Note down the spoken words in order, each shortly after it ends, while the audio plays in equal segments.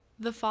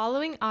The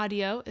following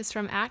audio is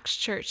from Acts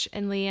Church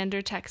in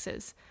Leander,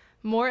 Texas.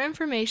 More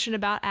information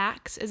about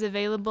Acts is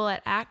available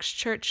at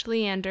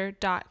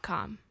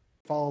actschurchleander.com.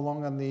 Follow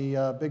along on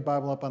the big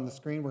Bible up on the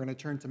screen. We're going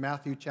to turn to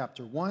Matthew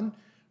chapter 1.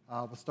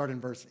 We'll start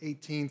in verse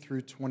 18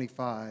 through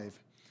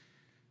 25.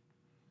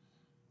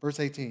 Verse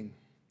 18.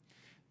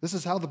 This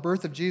is how the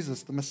birth of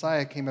Jesus, the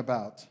Messiah, came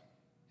about.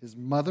 His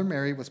mother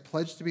Mary was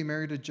pledged to be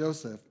married to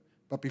Joseph,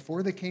 but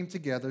before they came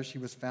together, she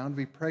was found to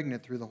be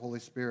pregnant through the Holy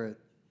Spirit.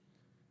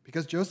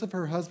 Because Joseph,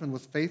 her husband,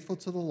 was faithful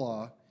to the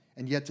law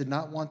and yet did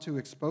not want to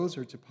expose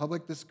her to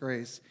public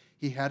disgrace,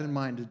 he had in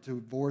mind to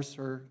divorce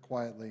her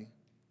quietly.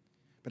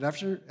 But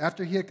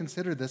after he had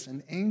considered this,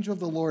 an angel of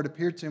the Lord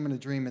appeared to him in a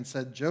dream and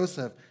said,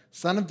 Joseph,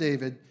 son of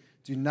David,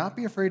 do not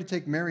be afraid to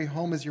take Mary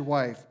home as your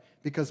wife,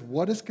 because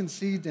what is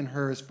conceived in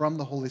her is from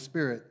the Holy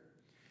Spirit.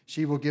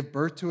 She will give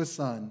birth to a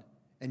son,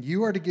 and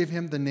you are to give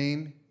him the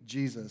name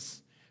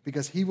Jesus,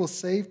 because he will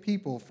save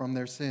people from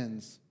their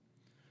sins.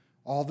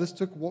 All this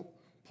took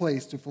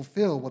place to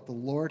fulfill what the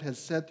Lord has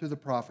said through the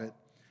prophet.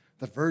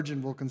 The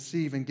virgin will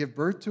conceive and give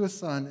birth to a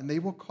son, and they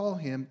will call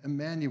him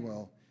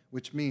Emmanuel,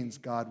 which means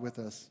God with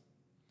us.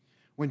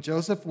 When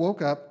Joseph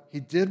woke up, he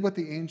did what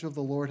the angel of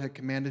the Lord had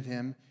commanded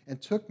him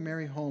and took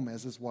Mary home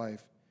as his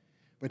wife.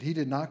 But he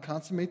did not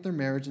consummate their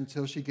marriage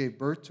until she gave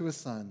birth to a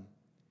son,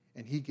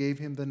 and he gave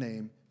him the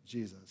name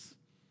Jesus.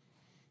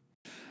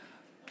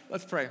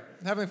 Let's pray.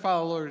 Heavenly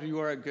Father, Lord, you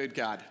are a good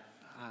God.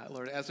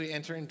 Lord, as we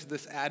enter into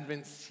this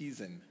Advent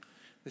season,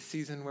 the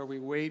season where we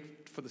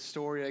wait for the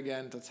story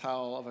again to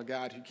tell of a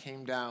God who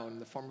came down in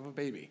the form of a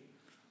baby,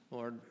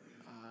 Lord,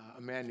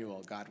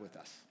 Emmanuel, God with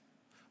us.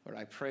 Lord,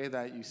 I pray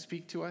that you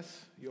speak to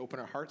us, you open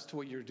our hearts to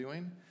what you're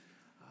doing,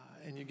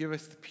 and you give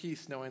us the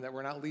peace knowing that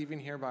we're not leaving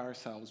here by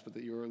ourselves, but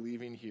that you are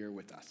leaving here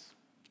with us.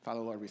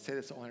 Father, Lord, we say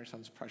this all in your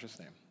Son's precious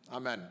name.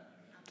 Amen.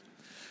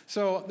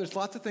 So there's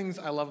lots of things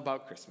I love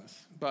about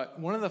Christmas, but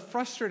one of the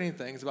frustrating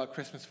things about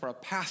Christmas for a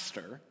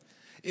pastor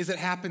is it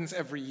happens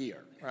every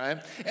year, right?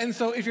 And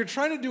so if you're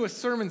trying to do a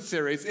sermon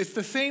series, it's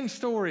the same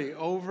story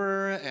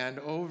over and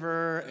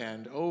over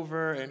and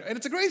over, and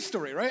it's a great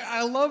story, right?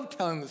 I love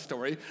telling the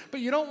story, but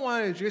you don't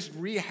want to just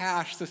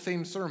rehash the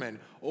same sermon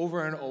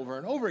over and over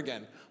and over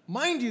again.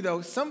 Mind you,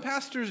 though, some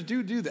pastors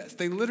do this.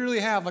 They literally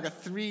have like a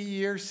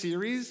 3-year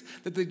series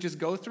that they just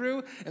go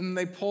through, and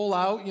they pull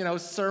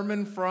out,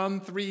 sermon from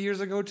 3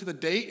 years ago to the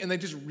date, and they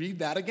just read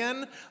that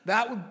again.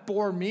 That would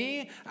bore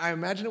me. I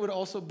imagine it would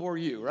also bore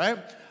you, right?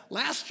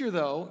 Last year,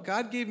 though,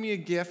 God gave me a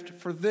gift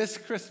for this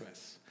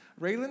Christmas.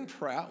 Raylan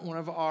Pratt, one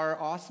of our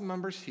awesome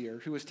members here,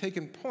 who has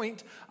taken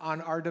point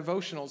on our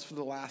devotionals for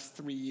the last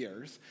 3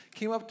 years,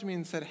 came up to me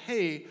and said,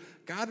 hey,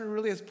 God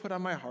really has put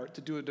on my heart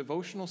to do a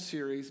devotional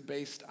series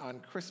based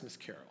on Christmas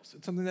carols.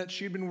 It's something that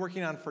she'd been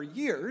working on for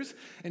years,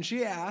 and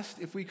she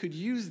asked if we could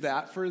use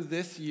that for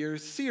this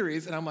year's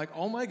series, and I'm like,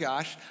 oh my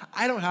gosh,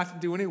 I don't have to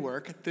do any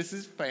work. This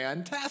is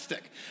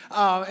fantastic.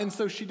 And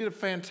so she did a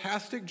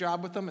fantastic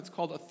job with them. It's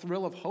called A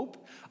Thrill of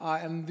Hope,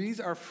 and these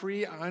are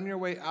free on your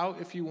way out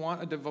if you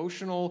want a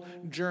devotional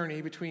journey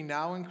between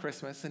now and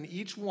Christmas, and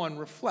each one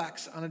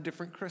reflects on a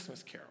different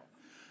Christmas carol.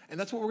 And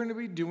that's what we're going to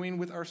be doing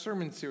with our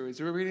sermon series.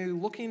 We're going to be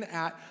looking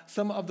at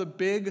some of the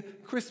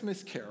big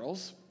Christmas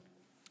carols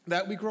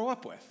that we grow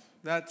up with,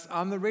 that's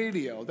on the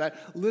radio,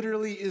 that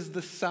literally is the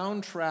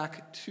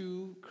soundtrack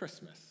to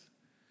Christmas.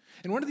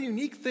 And one of the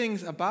unique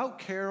things about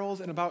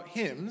carols and about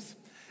hymns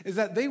is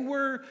that they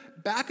were,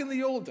 back in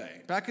the old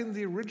day, back in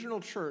the original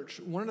church,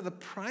 one of the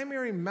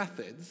primary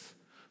methods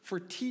for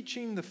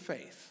teaching the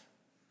faith.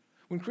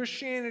 When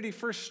Christianity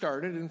first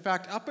started, in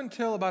fact, up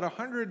until about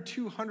 100,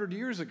 200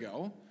 years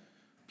ago,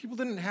 people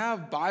didn't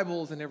have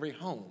Bibles in every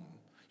home.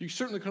 You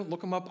certainly couldn't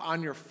look them up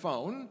on your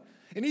phone.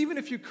 And even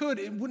if you could,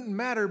 it wouldn't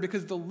matter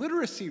because the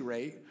literacy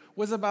rate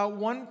was about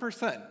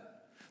 1%.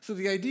 So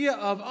the idea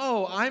of,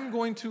 I'm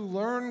going to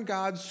learn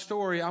God's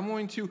story, I'm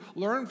going to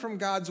learn from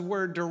God's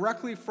word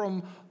directly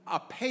from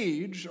a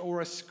page or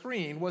a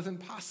screen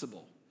wasn't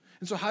possible.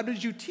 And so how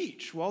did you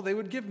teach? Well, they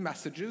would give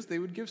messages, they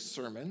would give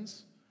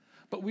sermons.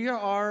 But we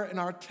are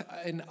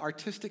an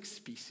artistic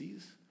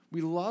species.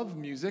 We love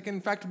music. In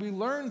fact, we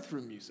learn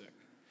through music.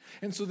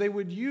 And so they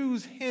would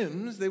use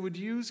hymns, they would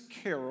use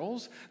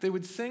carols, they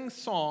would sing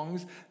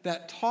songs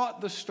that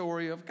taught the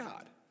story of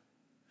God.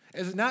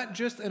 As not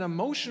just an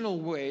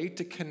emotional way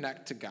to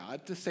connect to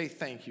God, to say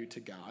thank you to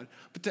God,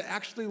 but to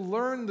actually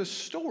learn the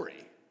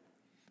story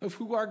of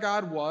who our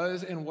God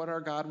was and what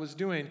our God was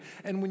doing.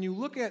 And when you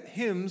look at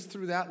hymns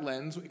through that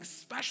lens,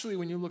 especially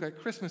when you look at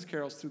Christmas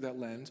carols through that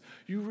lens,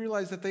 you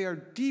realize that they are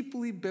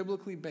deeply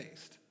biblically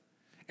based.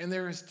 And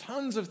there is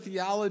tons of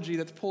theology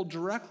that's pulled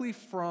directly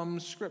from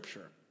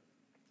Scripture.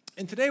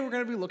 And today we're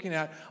going to be looking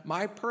at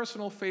my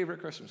personal favorite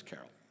Christmas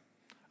carol,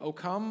 O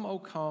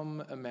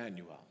Come,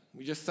 Emmanuel.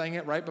 We just sang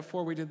it right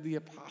before we did the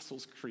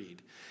Apostles'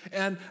 Creed.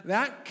 And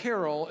that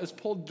carol is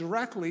pulled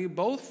directly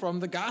both from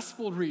the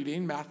gospel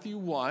reading, Matthew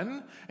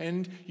 1,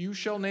 and you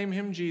shall name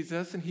him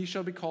Jesus, and he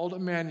shall be called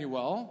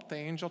Emmanuel, the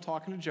angel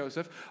talking to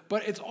Joseph,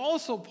 but it's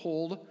also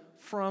pulled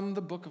from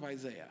the book of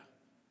Isaiah.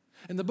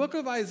 And the book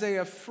of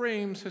Isaiah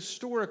frames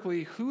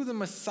historically who the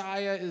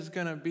Messiah is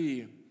going to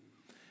be.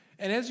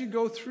 And as you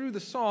go through the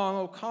song,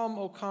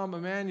 O come,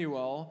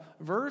 Emmanuel,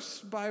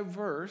 verse by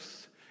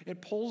verse,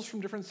 it pulls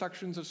from different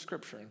sections of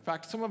Scripture. In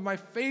fact, some of my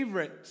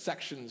favorite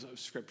sections of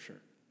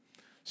Scripture.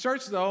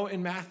 Starts, though,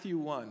 in Matthew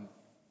 1.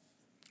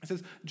 It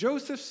says,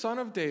 Joseph, son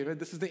of David,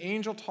 this is the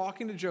angel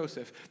talking to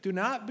Joseph, do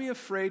not be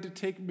afraid to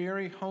take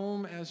Mary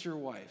home as your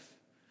wife,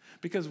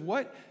 because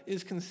what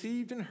is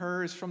conceived in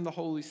her is from the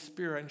Holy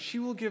Spirit, and she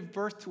will give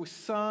birth to a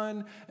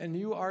son, and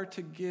you are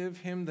to give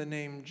him the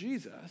name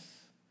Jesus,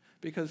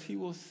 because he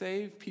will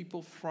save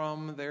people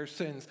from their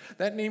sins.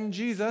 That name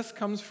Jesus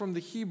comes from the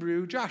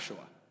Hebrew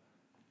Joshua.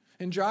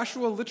 And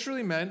Joshua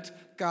literally meant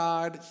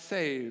God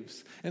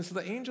saves. And so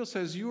the angel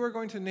says, you are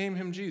going to name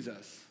him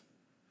Jesus,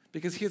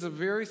 because he has a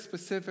very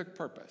specific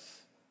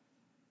purpose.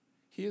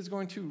 He is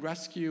going to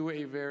rescue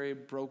a very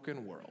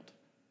broken world,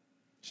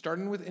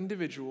 starting with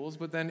individuals,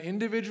 but then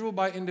individual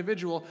by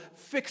individual,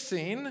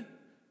 fixing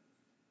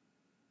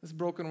this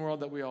broken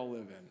world that we all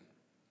live in.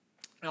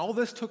 And all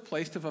this took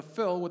place to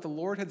fulfill what the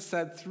Lord had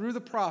said through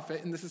the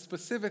prophet, and this is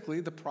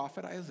specifically the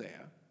prophet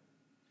Isaiah.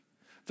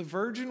 The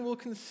virgin will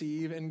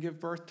conceive and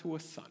give birth to a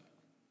son,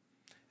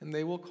 and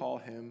they will call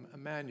him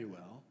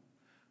Emmanuel,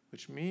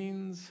 which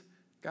means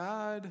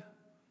God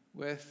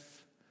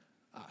with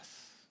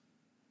us.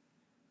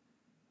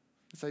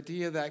 This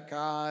idea that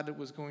God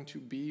was going to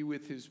be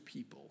with his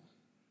people,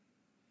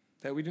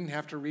 that we didn't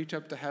have to reach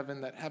up to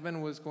heaven, that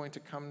heaven was going to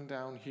come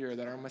down here,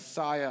 that our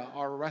Messiah,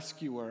 our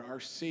rescuer, our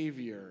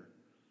Savior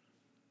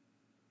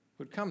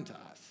would come to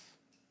us,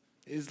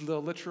 is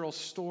the literal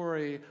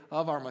story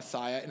of our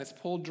Messiah, and it's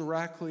pulled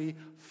directly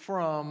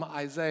from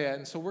Isaiah.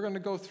 And so we're going to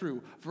go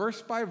through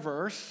verse by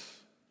verse,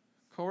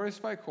 chorus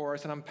by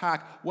chorus, and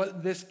unpack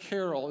what this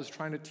carol is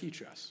trying to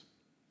teach us.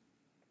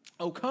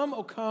 O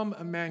come,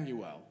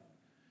 Emmanuel,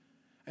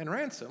 and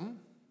ransom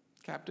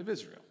captive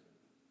Israel,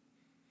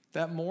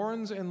 that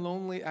mourns in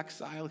lonely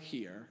exile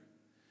here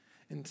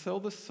until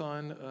the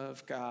Son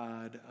of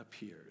God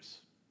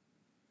appears.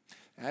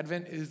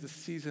 Advent is the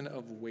season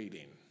of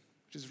waiting,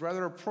 which is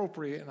rather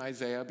appropriate in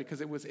Isaiah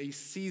because it was a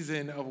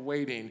season of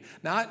waiting.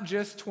 Not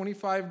just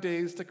 25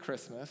 days to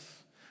Christmas,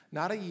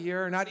 not a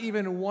year, not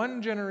even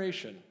one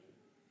generation.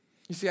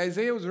 You see,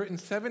 Isaiah was written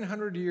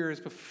 700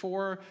 years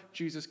before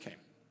Jesus came.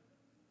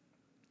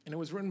 And it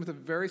was written with a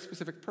very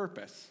specific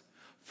purpose.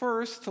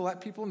 First, to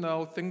let people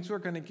know things were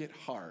going to get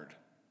hard.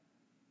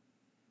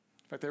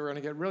 In fact, they were going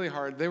to get really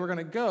hard. They were going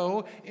to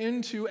go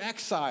into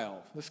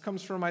exile. This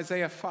comes from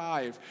Isaiah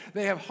 5.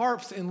 They have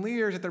harps and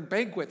lyres at their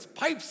banquets,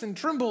 pipes and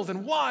timbrels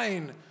and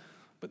wine,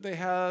 but they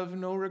have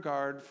no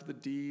regard for the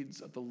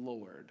deeds of the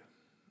Lord,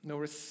 no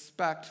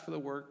respect for the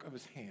work of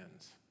his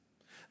hands.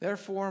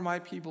 Therefore, my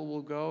people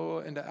will go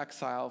into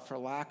exile for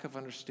lack of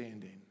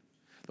understanding.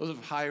 Those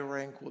of high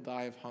rank will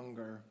die of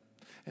hunger,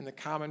 and the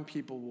common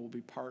people will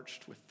be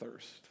parched with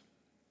thirst.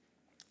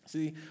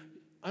 See,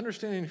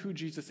 understanding who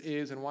Jesus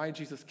is and why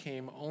Jesus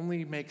came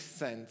only makes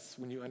sense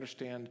when you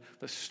understand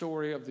the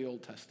story of the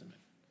Old Testament.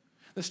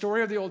 The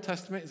story of the Old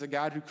Testament is a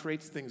God who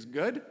creates things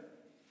good,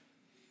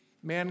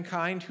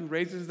 mankind who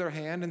raises their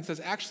hand and says,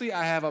 actually,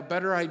 I have a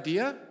better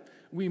idea.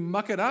 We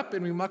muck it up,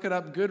 and we muck it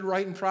up good,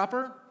 right, and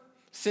proper.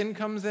 Sin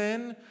comes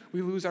in.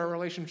 We lose our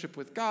relationship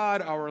with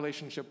God. Our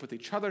relationship with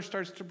each other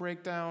starts to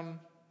break down.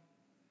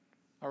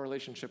 Our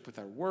relationship with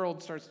our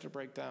world starts to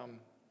break down.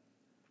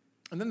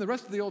 And then the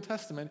rest of the Old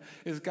Testament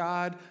is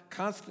God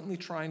constantly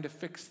trying to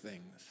fix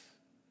things.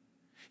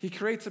 He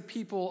creates a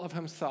people of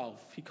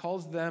himself. He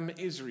calls them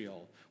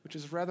Israel, which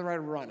is rather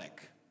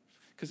ironic,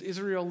 because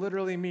Israel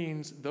literally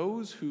means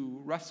those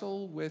who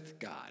wrestle with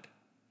God.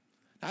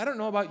 Now, I don't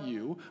know about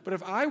you, but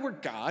if I were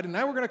God and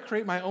I were going to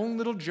create my own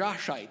little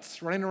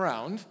Joshites running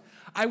around,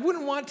 I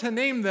wouldn't want to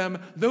name them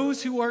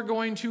those who are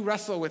going to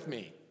wrestle with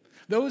me.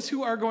 Those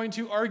who are going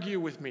to argue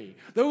with me.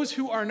 Those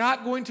who are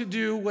not going to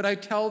do what I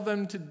tell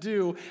them to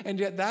do. And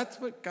yet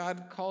that's what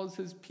God calls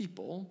his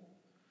people,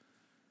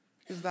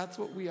 because that's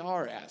what we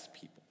are as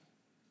people.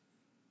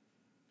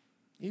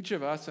 Each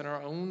of us in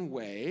our own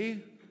way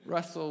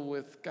wrestle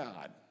with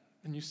God.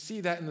 And you see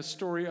that in the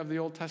story of the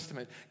Old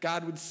Testament.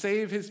 God would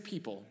save his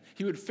people.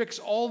 He would fix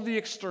all the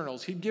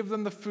externals. He'd give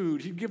them the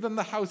food. He'd give them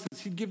the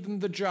houses. He'd give them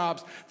the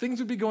jobs. Things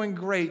would be going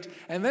great.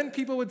 And then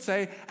people would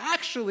say,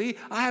 actually,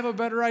 I have a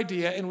better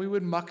idea, and we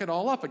would muck it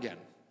all up again.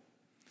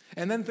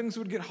 And then things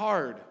would get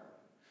hard.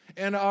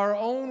 And our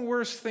own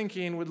worst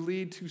thinking would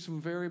lead to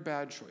some very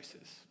bad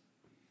choices.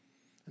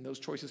 And those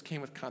choices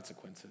came with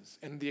consequences.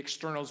 And the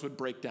externals would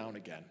break down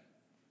again.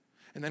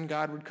 And then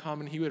God would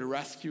come and he would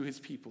rescue his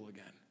people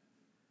again.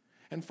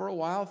 And for a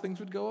while, things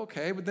would go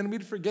okay, but then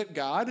we'd forget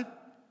God.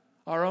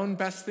 Our own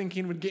best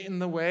thinking would get in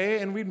the way,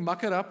 and we'd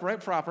muck it up right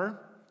proper.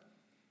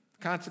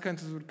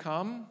 Consequences would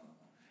come,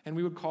 and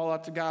we would call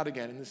out to God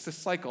again. And it's this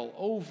cycle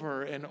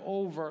over and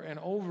over and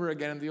over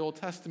again in the Old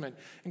Testament.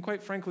 And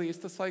quite frankly, it's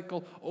the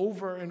cycle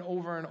over and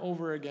over and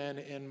over again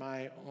in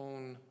my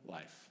own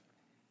life.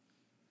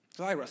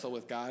 So I wrestle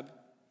with God.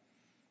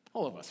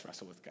 All of us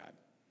wrestle with God.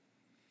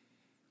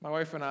 My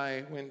wife and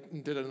I went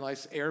and did a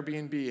nice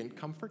Airbnb in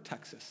Comfort,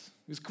 Texas.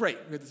 It was great.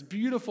 We had this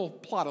beautiful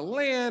plot of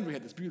land, we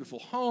had this beautiful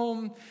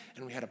home,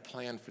 and we had a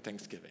plan for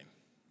Thanksgiving.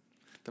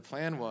 The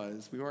plan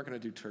was we weren't going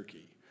to do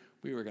turkey.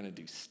 We were going to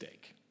do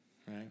steak,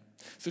 right?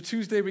 So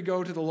Tuesday we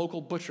go to the local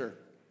butcher,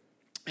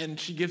 and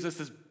she gives us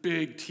this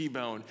big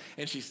T-bone,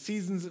 and she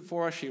seasons it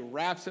for us. She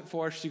wraps it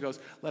for us. She goes,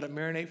 let it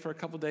marinate for a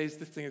couple days.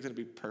 This thing is going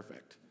to be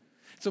perfect.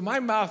 So my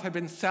mouth had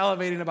been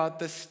salivating about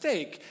this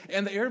steak,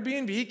 and the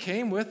Airbnb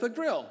came with a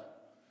grill.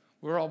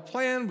 We were all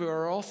planned, we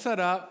were all set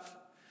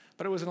up,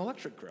 but it was an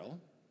electric grill.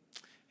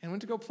 And went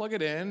to go plug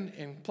it in,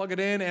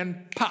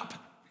 and pop.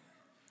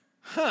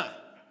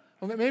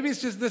 Well, maybe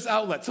it's just this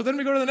outlet. So then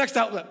we go to the next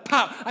outlet,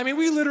 pop. I mean,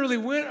 we literally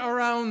went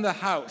around the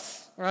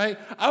house, right?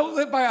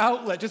 Outlet by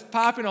outlet, just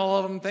popping all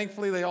of them.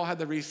 Thankfully, they all had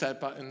the reset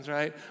buttons,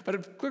 right? But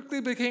it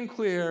quickly became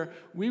clear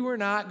we were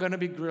not going to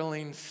be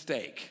grilling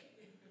steak.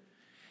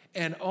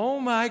 And oh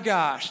my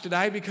gosh, did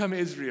I become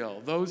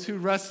Israel, those who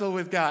wrestle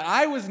with God.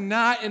 I was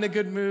not in a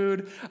good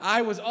mood.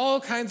 I was all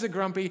kinds of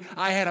grumpy.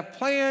 I had a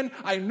plan.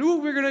 I knew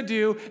what we were going to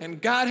do,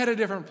 and God had a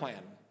different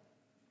plan.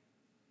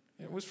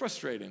 It was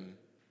frustrating.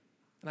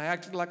 And I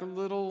acted like a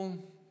little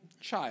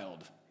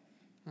child.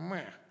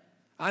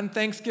 On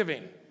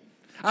Thanksgiving,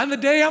 on the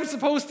day I'm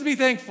supposed to be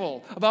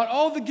thankful about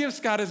all the gifts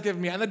God has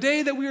given me, on the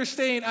day that we are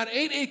staying on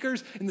 8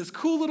 acres in this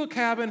cool little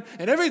cabin,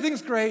 and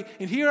everything's great,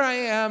 and here I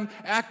am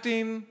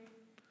acting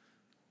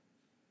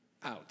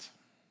out.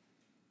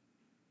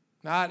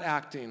 Not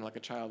acting like a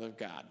child of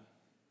God.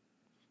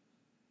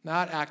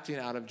 Not acting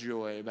out of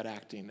joy, but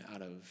acting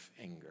out of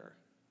anger.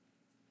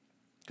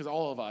 Because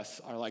all of us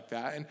are like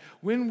that. And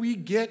when we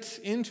get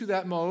into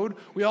that mode,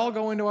 we all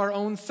go into our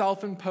own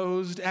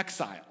self-imposed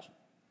exile.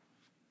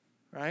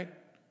 Right?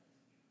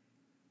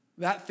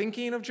 That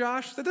thinking of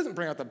Josh, that doesn't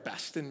bring out the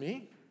best in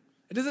me.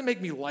 It doesn't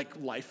make me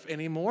like life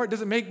anymore. It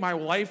doesn't make my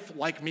life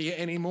like me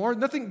anymore.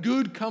 Nothing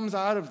good comes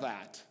out of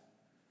that.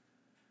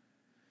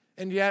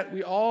 And yet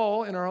we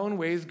all, in our own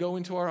ways, go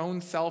into our own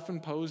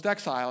self-imposed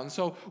exile. And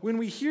so when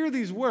we hear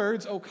these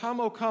words, O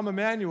come,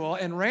 Emmanuel,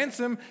 and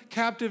ransom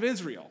captive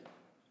Israel,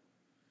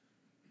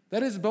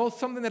 that is both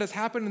something that has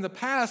happened in the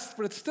past,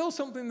 but it's still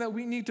something that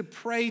we need to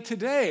pray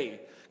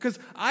today. Because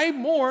I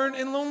mourn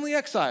in lonely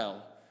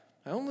exile,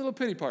 my own little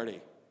pity party,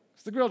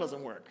 because the grill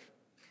doesn't work,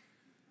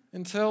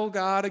 until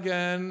God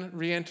again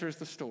re-enters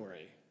the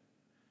story.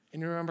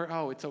 And you remember,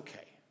 oh, it's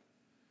okay.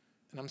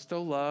 And I'm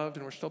still loved,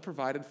 and we're still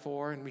provided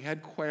for, and we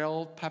had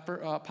quail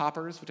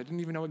poppers, which I didn't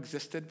even know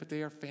existed, but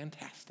they are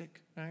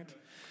fantastic, right?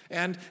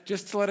 And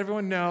just to let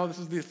everyone know, this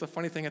is the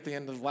funny thing at the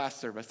end of the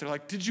last service. They're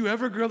like, did you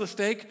ever grill the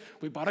steak?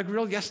 We bought a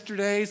grill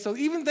yesterday, so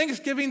even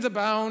Thanksgivings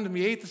abound, and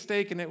we ate the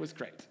steak, and it was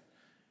great,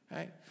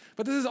 right?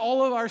 But this is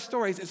all of our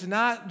stories. It's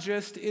not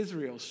just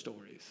Israel's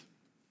stories,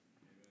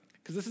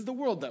 because this is the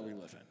world that we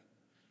live in.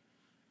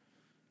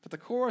 But the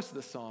chorus of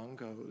the song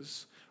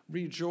goes,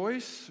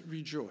 rejoice,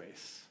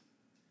 rejoice.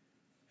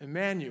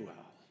 Emmanuel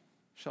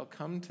shall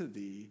come to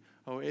thee,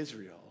 O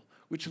Israel,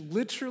 which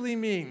literally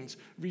means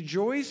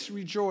rejoice,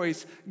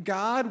 rejoice,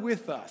 God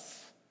with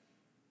us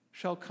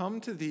shall come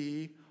to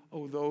thee,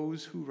 O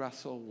those who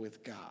wrestle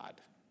with God.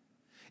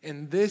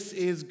 And this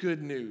is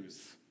good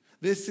news.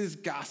 This is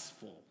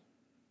gospel.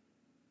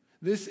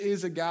 This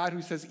is a God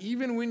who says,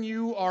 even when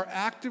you are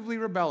actively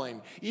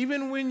rebelling,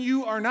 even when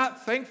you are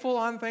not thankful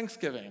on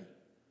Thanksgiving,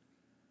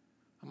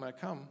 I'm going to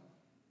come.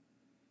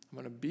 I'm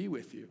going to be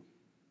with you.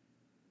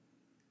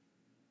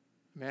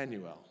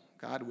 Emmanuel,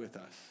 God with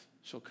us,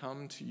 shall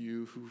come to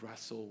you who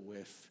wrestle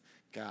with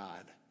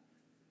God.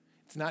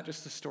 It's not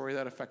just a story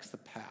that affects the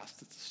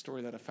past. It's a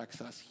story that affects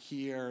us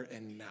here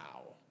and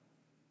now.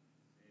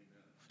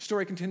 The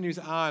story continues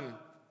on.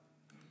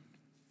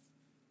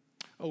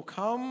 O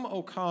come,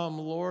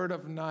 Lord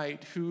of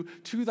night, who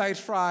to thy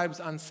tribes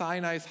on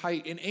Sinai's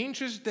height in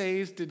ancient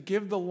days did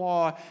give the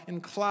law in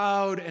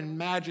cloud and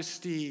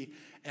majesty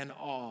and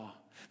awe.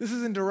 This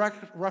is in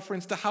direct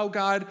reference to how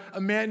God,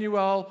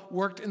 Emmanuel,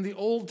 worked in the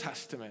Old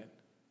Testament.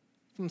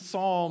 From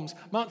Psalms,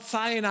 Mount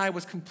Sinai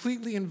was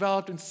completely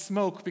enveloped in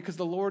smoke because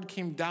the Lord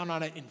came down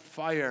on it in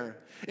fire.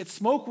 Its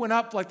smoke went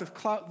up like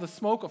the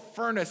smoke of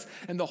furnace,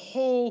 and the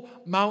whole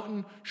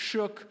mountain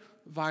shook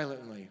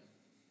violently.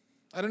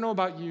 I don't know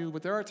about you,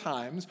 but there are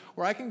times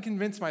where I can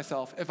convince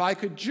myself if I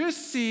could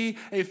just see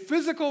a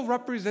physical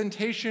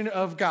representation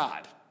of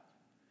God,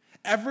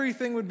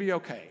 everything would be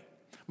okay.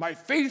 My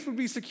faith would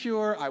be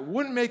secure. I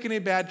wouldn't make any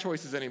bad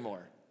choices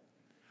anymore.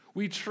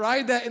 We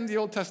tried that in the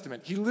Old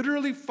Testament. He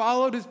literally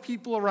followed his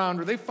people around,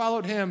 or they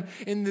followed him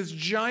in this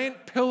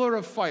giant pillar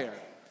of fire.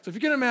 So if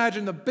you can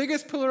imagine the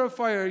biggest pillar of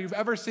fire you've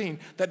ever seen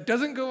that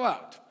doesn't go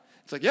out,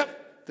 it's like,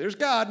 yep, there's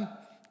God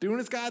doing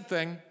his God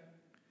thing.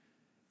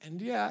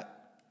 And yet,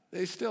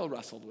 they still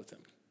wrestled with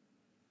him.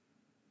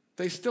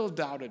 They still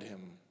doubted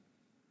him.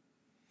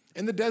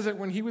 In the desert,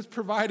 when he was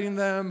providing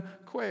them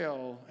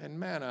quail and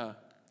manna,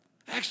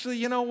 actually,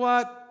 you know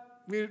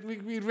what?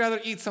 We'd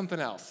rather eat something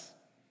else.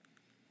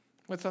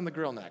 What's on the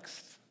grill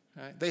next?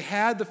 Right? They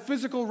had the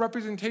physical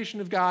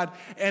representation of God,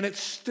 and it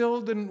still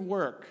didn't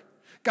work.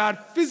 God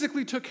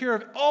physically took care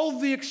of all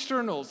the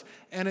externals,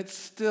 and it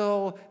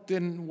still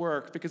didn't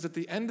work because at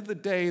the end of the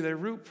day, the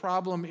root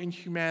problem in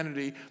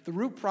humanity, the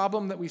root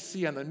problem that we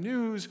see on the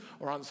news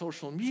or on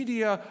social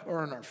media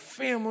or in our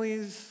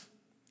families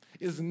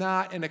is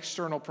not an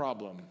external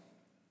problem.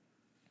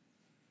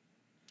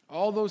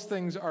 All those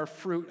things are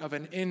fruit of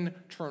an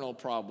internal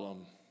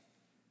problem.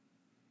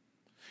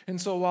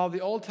 And so while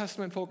the Old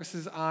Testament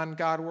focuses on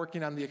God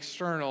working on the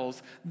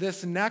externals,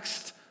 this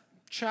next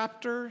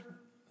chapter,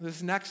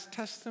 this next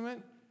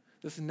testament,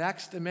 this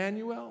next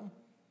Emmanuel,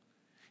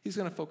 he's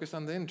going to focus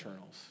on the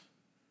internals.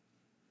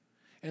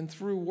 And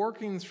through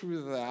working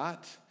through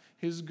that,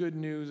 his good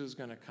news is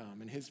going to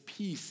come, and his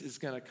peace is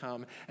going to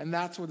come. And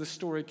that's where the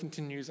story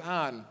continues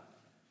on.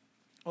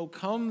 O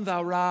come,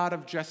 thou rod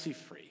of Jesse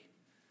free,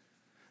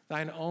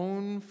 thine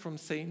own from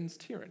Satan's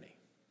tyranny.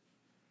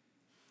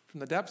 From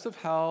the depths of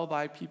hell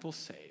thy people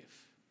save,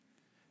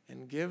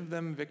 and give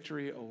them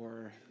victory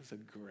o'er the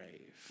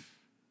grave.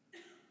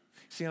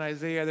 See, in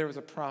Isaiah, there was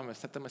a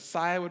promise that the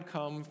Messiah would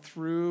come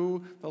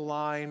through the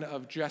line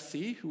of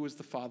Jesse, who was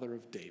the father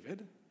of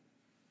David,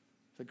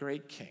 the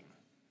great king.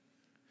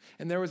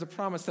 And there was a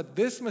promise that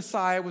this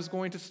Messiah was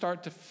going to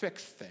start to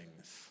fix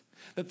things,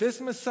 that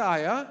this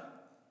Messiah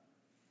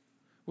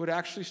would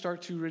actually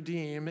start to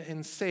redeem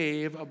and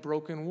save a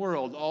broken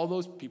world, all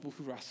those people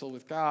who wrestle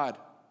with God.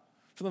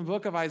 From the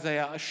book of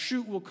Isaiah, a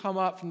shoot will come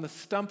up from the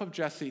stump of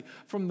Jesse.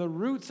 From the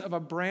roots of a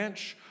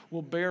branch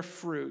will bear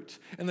fruit.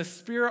 And the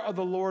Spirit of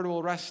the Lord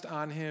will rest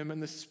on him,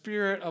 and the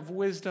Spirit of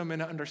wisdom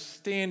and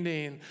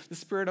understanding, the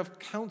Spirit of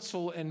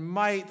counsel and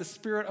might, the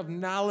Spirit of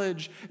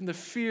knowledge and the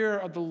fear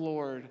of the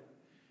Lord.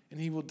 And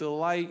he will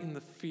delight in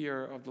the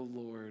fear of the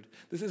Lord.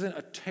 This isn't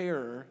a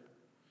terror.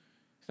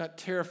 He's not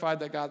terrified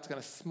that God's going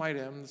to smite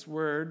him. This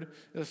word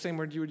is the same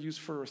word you would use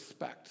for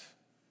respect.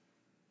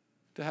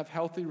 To have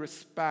healthy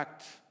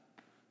respect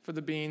for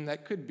the being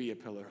that could be a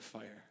pillar of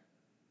fire,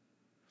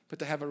 but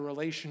to have a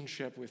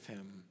relationship with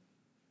him.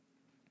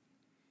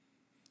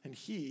 And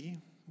he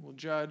will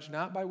judge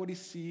not by what he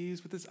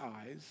sees with his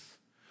eyes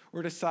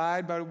or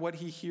decide by what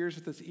he hears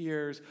with his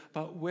ears,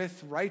 but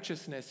with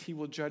righteousness he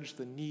will judge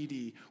the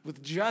needy.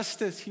 With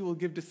justice he will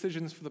give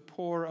decisions for the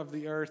poor of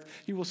the earth.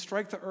 He will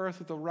strike the earth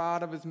with the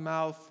rod of his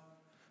mouth.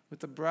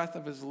 With the breath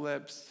of his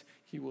lips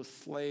he will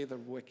slay the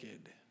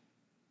wicked.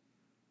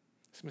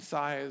 This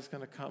Messiah is going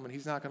to come, and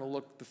he's not going to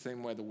look the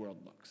same way the world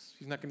looks.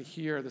 He's not going to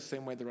hear the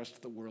same way the rest of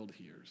the world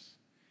hears.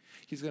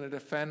 He's going to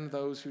defend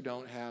those who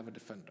don't have a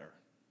defender.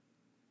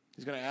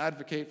 He's going to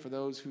advocate for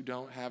those who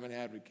don't have an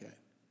advocate.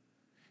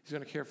 He's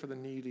going to care for the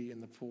needy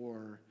and the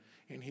poor,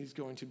 and he's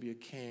going to be a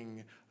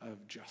king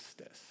of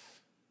justice.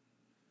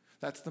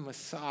 That's the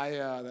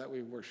Messiah that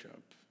we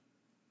worship.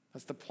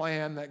 That's the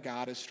plan that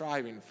God is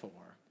striving for.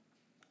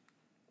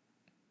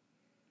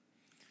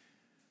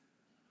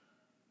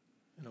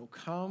 And O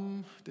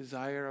come,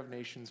 desire of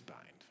nations bind,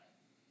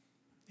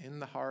 in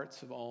the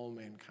hearts of all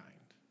mankind.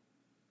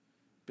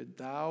 Bid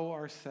thou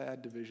our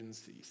sad division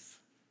cease,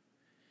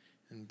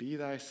 and be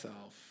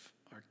thyself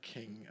our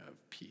King of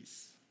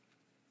peace.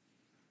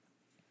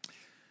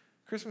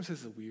 Christmas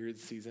is a weird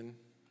season,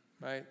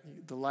 right?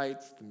 The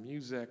lights, the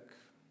music,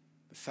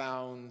 the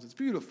sounds, it's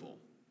beautiful.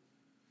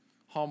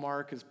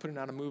 Hallmark is putting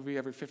out a movie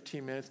every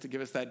 15 minutes to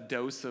give us that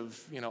dose of,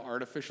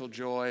 artificial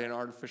joy and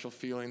artificial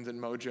feelings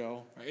and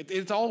mojo. Right?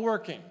 It's all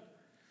working.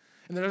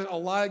 And there's a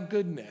lot of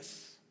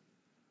goodness.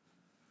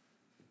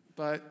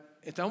 But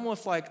it's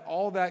almost like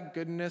all that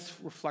goodness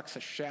reflects a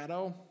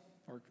shadow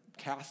or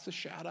casts a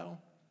shadow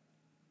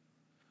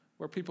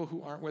where people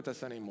who aren't with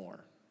us anymore,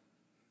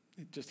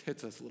 it just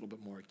hits us a little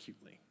bit more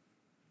acutely.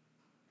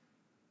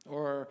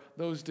 Or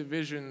those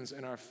divisions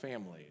in our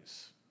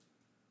families,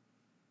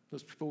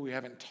 those people we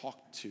haven't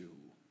talked to,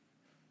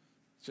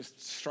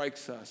 just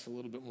strikes us a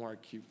little bit more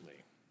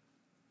acutely.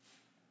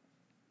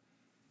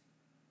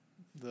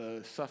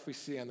 The stuff we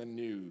see on the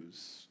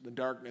news, the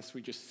darkness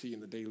we just see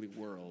in the daily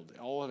world,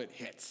 all of it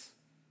hits.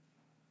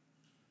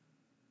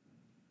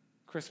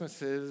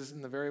 Christmas is,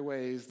 in the very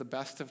ways, the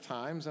best of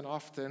times and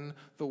often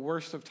the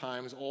worst of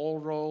times, all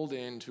rolled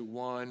into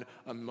one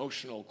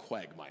emotional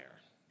quagmire.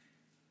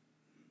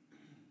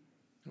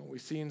 And what we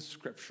see in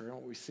Scripture, and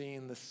what we see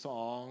in the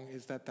song,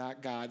 is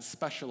that God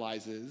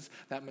specializes,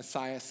 that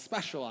Messiah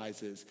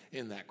specializes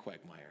in that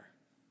quagmire.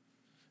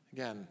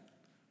 Again,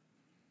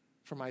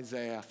 from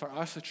Isaiah, for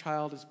us a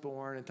child is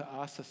born, and to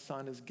us a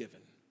son is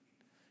given,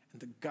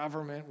 and the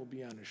government will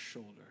be on his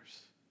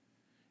shoulders,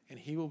 and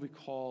he will be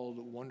called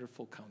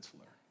Wonderful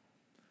Counselor.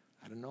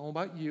 I don't know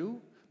about you,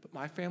 but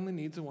my family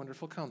needs a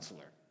wonderful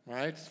counselor,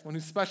 right? One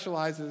who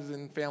specializes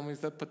in families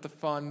that put the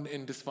fun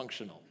in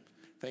dysfunctional.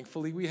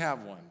 Thankfully, we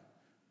have one.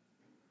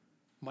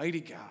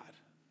 Mighty God,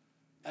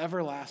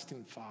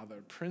 everlasting Father,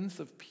 Prince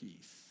of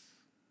Peace.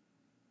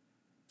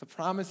 The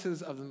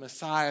promises of the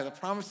Messiah, the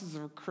promises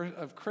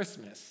of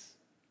Christmas,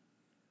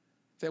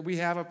 that we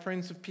have a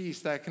Prince of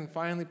Peace that can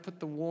finally put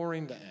the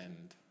warring to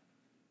end,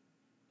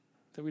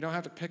 that we don't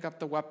have to pick up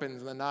the weapons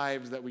and the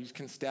knives that we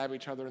can stab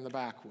each other in the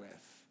back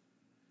with,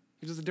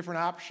 He gives us a different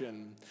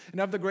option.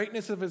 And of the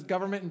greatness of his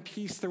government and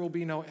peace there will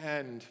be no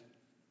end.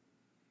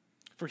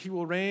 For he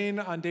will reign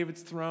on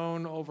David's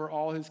throne over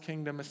all his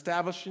kingdom,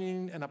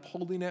 establishing and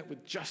upholding it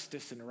with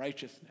justice and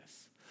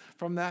righteousness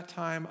from that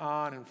time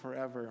on and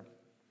forever.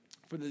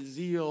 For the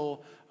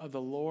zeal of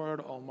the Lord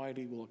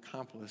Almighty will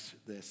accomplish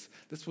this.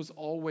 This was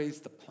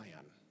always the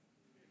plan.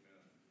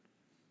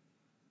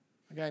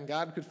 Again,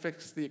 God could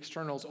fix the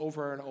externals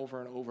over and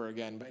over and over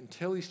again, but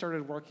until he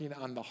started working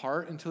on the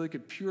heart, until he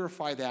could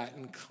purify that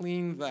and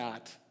clean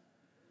that,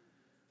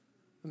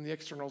 then the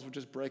externals would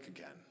just break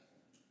again.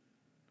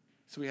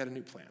 So we had a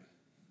new plan.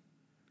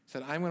 He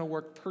said, I'm going to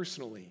work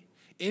personally,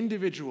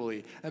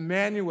 individually,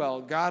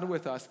 Emmanuel, God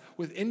with us,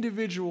 with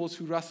individuals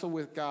who wrestle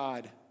with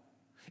God,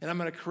 and I'm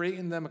going to create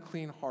in them a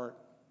clean heart.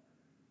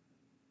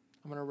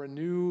 I'm going to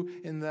renew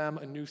in them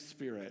a new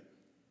spirit.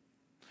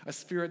 A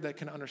spirit that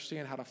can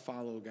understand how to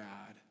follow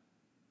God.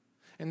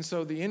 And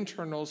so the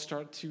internals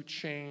start to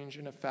change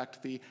and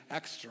affect the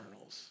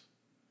externals.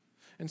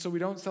 And so we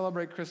don't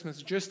celebrate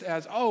Christmas just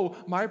as, oh,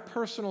 my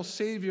personal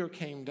Savior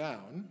came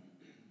down.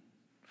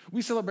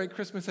 We celebrate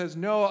Christmas as,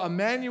 no,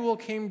 Emmanuel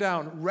came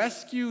down,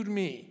 rescued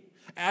me,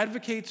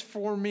 advocates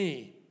for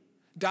me,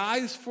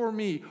 dies for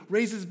me,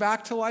 raises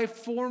back to life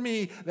for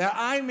me, that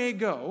I may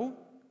go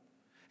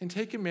and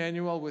take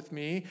Emmanuel with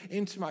me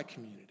into my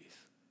community.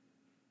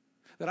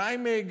 That I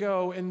may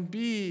go and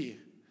be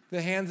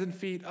the hands and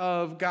feet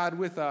of God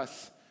with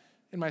us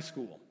in my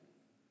school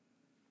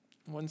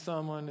when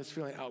someone is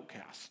feeling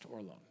outcast or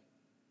alone.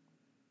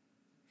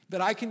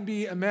 That I can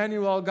be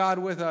Emmanuel, God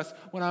with us,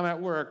 when I'm at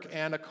work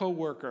and a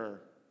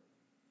coworker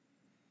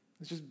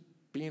is just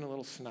being a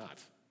little snot.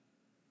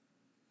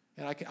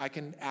 And I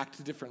can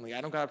act differently.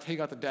 I don't got to take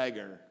out the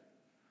dagger.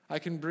 I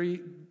can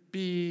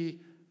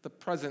be the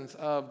presence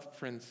of the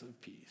Prince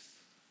of Peace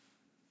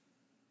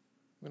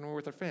when we're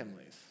with our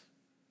families,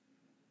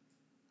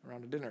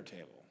 around a dinner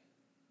table,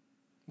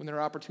 when there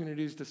are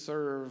opportunities to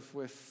serve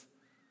with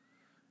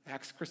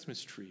Acts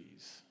Christmas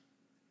trees.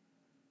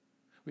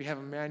 We have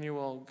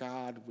Emmanuel,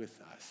 God with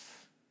us.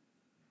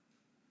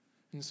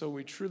 And so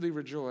we truly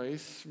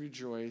rejoice,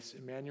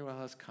 Emmanuel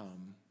has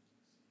come.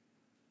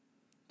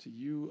 To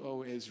you,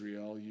 O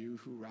Israel, you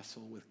who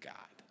wrestle with God.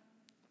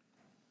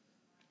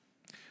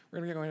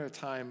 We're going to go into a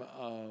time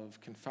of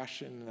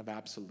confession and of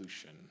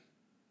absolution.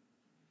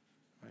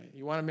 Right?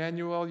 You want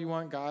Emmanuel, you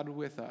want God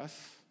with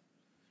us.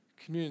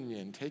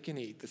 Communion, take and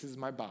eat, this is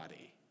my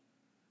body.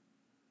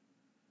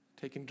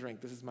 Take and drink,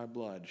 this is my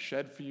blood,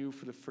 shed for you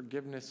for the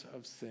forgiveness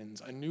of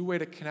sins. A new way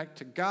to connect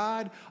to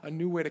God, a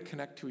new way to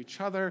connect to each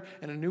other,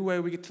 and a new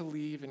way we get to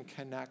leave and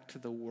connect to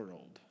the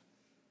world.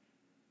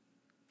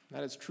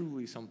 That is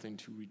truly something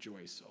to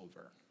rejoice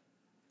over.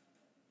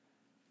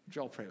 Would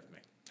you all pray with me?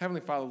 Heavenly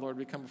Father, Lord,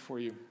 we come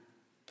before you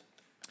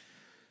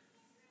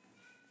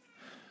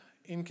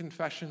in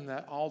confession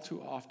that all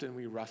too often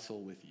we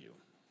wrestle with you.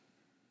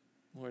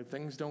 Lord,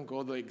 things don't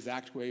go the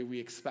exact way we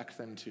expect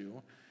them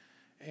to.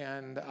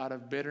 And out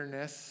of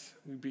bitterness,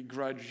 we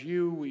begrudge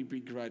you, we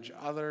begrudge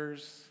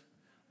others,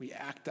 we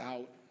act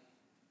out,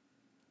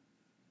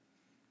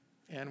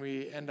 and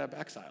we end up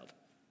exiled.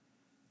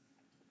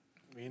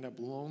 We end up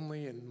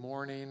lonely and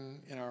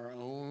mourning in our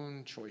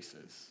own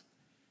choices.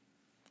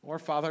 Or,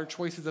 Father,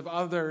 choices of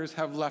others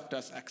have left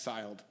us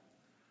exiled.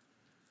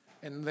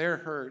 And their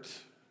hurt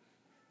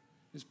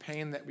is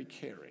pain that we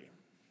carry.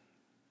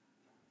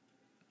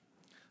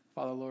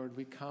 Father, Lord,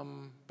 we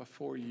come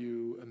before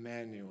you,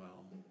 Emmanuel,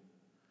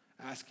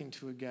 asking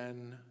to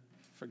again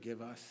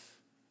forgive us,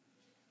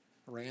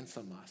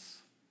 ransom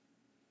us.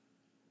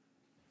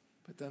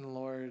 But then,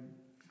 Lord,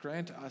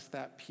 grant us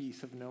that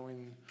peace of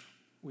knowing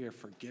we are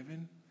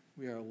forgiven,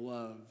 we are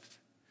loved,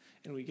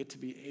 and we get to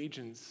be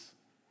agents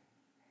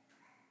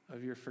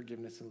of your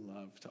forgiveness and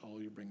love to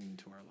all you bring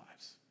into our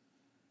lives.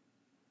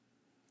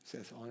 Say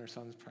this all in your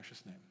Son's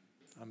precious name.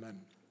 Amen.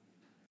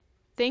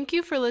 Thank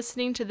you for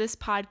listening to this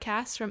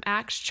podcast from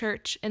Acts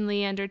Church in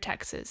Leander,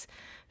 Texas.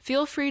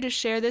 Feel free to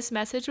share this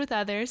message with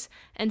others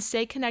and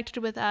stay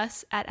connected with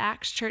us at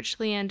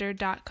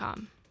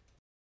actschurchleander.com.